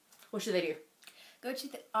 what should they do? Go to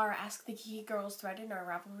our Ask the Geeky Girls thread in our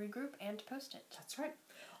Ravelry group and post it. That's right.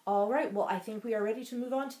 All right. Well, I think we are ready to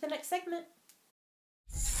move on to the next segment.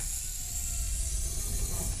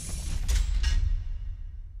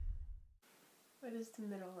 What is the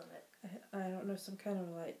middle of it? I don't know. Some kind of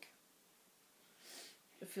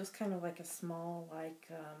It feels kind of like a small, like,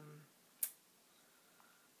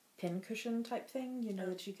 pin cushion type thing, you know,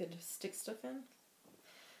 that you could stick stuff in.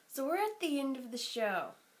 So we're at the end of the show.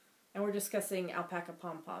 And we're discussing alpaca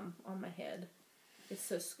pom-pom on my head. It's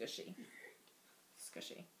so squishy.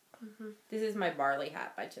 Squishy. Mm-hmm. This is my barley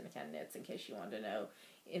hat by Tin Can Knits, in case you wanted to know.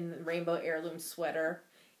 In the rainbow heirloom sweater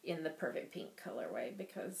in the perfect pink colorway,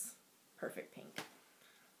 because perfect pink.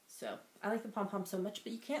 So, I like the pom-pom so much,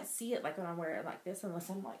 but you can't see it like when I wear it like this unless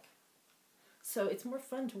I'm like... So, it's more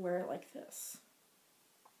fun to wear it like this.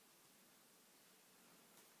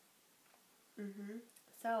 Mm-hmm.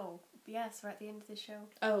 So, yes, we're at the end of the show.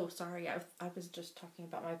 Oh, sorry. I was just talking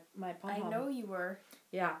about my pom-pom. I know you were.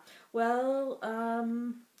 Yeah. Well,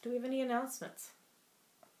 do we have any announcements?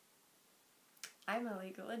 I'm a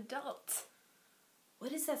legal adult.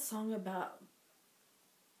 What is that song about?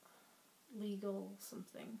 Legal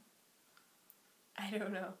something. I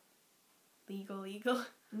don't know. Legal?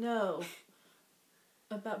 No.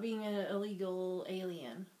 About being an illegal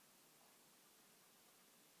alien.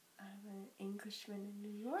 I'm an Englishman in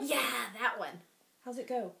New York. Yeah, that one. How's it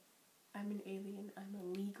go? I'm an alien. I'm a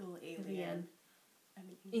legal alien. I'm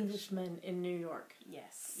an Englishman in New York.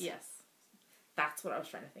 Yes. Yes. That's what I was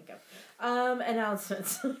trying to think of.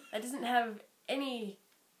 Announcements. That doesn't have any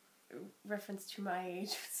reference to my age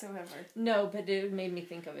whatsoever. No, but it made me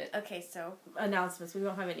think of it. Okay, so... Announcements. We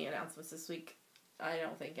won't have any announcements this week. I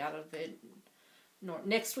don't think out of it.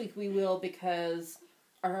 Next week we will, because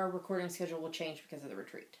our recording schedule will change because of the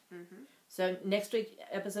retreat. Mm-hmm. So next week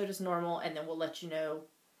episode is normal, and then we'll let you know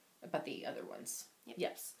about the other ones. Yep.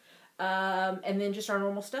 Yes. And then just our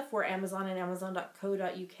normal stuff. We're Amazon and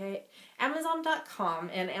Amazon.co.uk, Amazon.com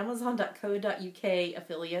and Amazon.co.uk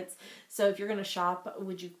affiliates. So if you're going to shop,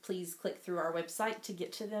 would you please click through our website to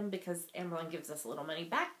get to them, because Amazon gives us a little money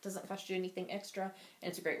back. Doesn't cost you anything extra, and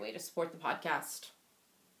it's a great way to support the podcast.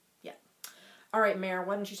 Yeah. All right, Mare,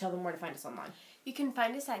 why don't you tell them where to find us online? You can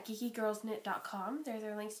find us at geekygirlsknit.com.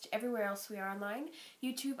 There are links to everywhere else we are online.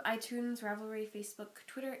 YouTube, iTunes, Ravelry, Facebook,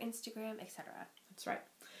 Twitter, Instagram, etc. That's right.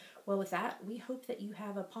 Well, with that, we hope that you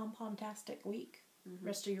have a pom-pom-tastic week. Mm-hmm.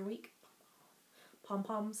 Rest of your week.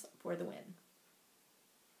 Pom-poms for the win.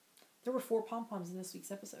 There were 4 pom-poms in this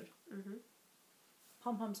week's episode. Mm-hmm.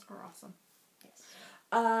 Pom-poms are awesome. Yes.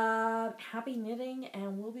 Happy knitting,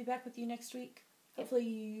 and we'll be back with you next week. Hopefully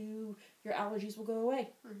your allergies will go away.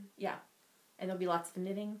 Mm-hmm. Yeah. And there'll be lots of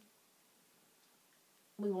knitting.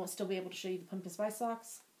 We won't still be able to show you the pumpkin spice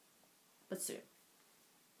socks, but soon.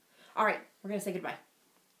 All right, we're going to say goodbye.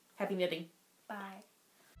 Happy knitting. Bye.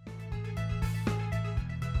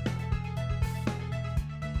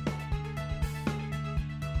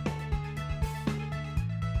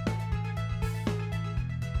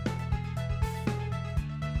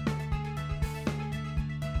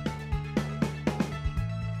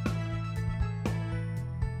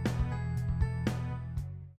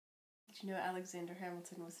 Did you know Alexander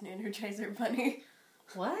Hamilton was an Energizer Bunny?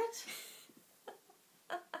 What?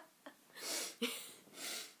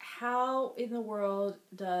 How in the world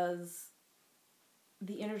does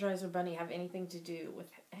the Energizer Bunny have anything to do with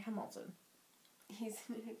Hamilton? He's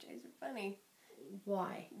an Energizer Bunny.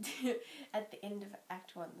 Why? At the end of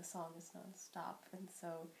Act 1, the song is non-stop, and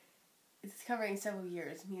so it's covering several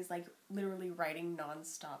years, and he's, like, literally writing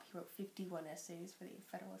non-stop. He wrote 51 essays for the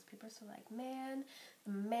Federalist Papers, so, like, man,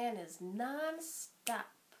 the man is non-stop.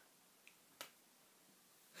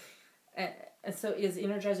 And so is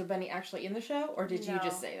Energizer Bunny actually in the show, or did you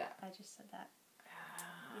just say that? I just said that.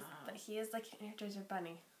 But he is like an Energizer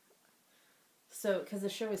Bunny. So, because the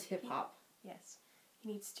show is hip-hop. Yes.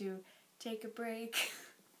 He needs to take a break.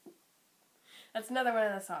 That's another one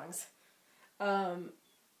of the songs.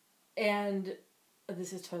 And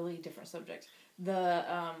this is totally a different subject. The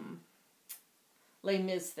Les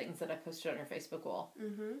Mis things that I posted on your Facebook wall.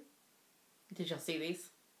 Mm-hmm. Did y'all see these?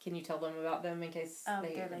 Can you tell them about them in case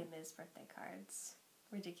they're Les Mis birthday cards.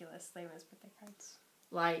 Ridiculous Les Mis birthday cards.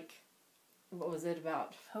 Like, what was it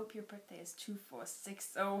about? Hope your birthday is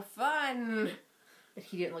 2460 fun! But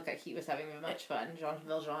he didn't look like he was having much fun, Jean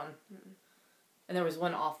Valjean. Mm-mm. And there was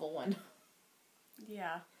one awful one.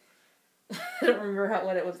 Yeah. I don't remember how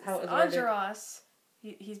it was Angeros,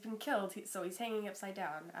 he's been killed, so he's hanging upside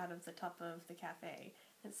down out of the top of the cafe.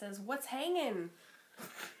 It says, "What's hanging?"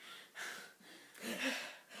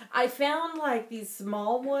 I found, like, these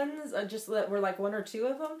small ones, just that were, like, 1 or 2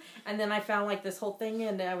 of them, and then I found, like, this whole thing,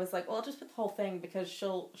 and I was like, well, I'll just put the whole thing, because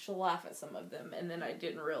she'll laugh at some of them, and then I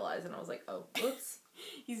didn't realize, and I was like, oh, whoops.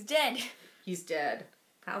 He's dead. He's dead.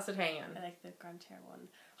 How's it hanging? I like the Grantaire one.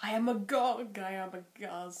 I am a god,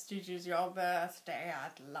 it is your birthday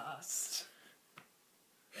at last.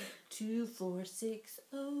 246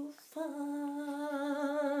 fun.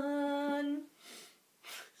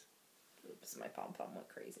 Oops, my pom-pom went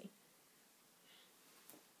crazy.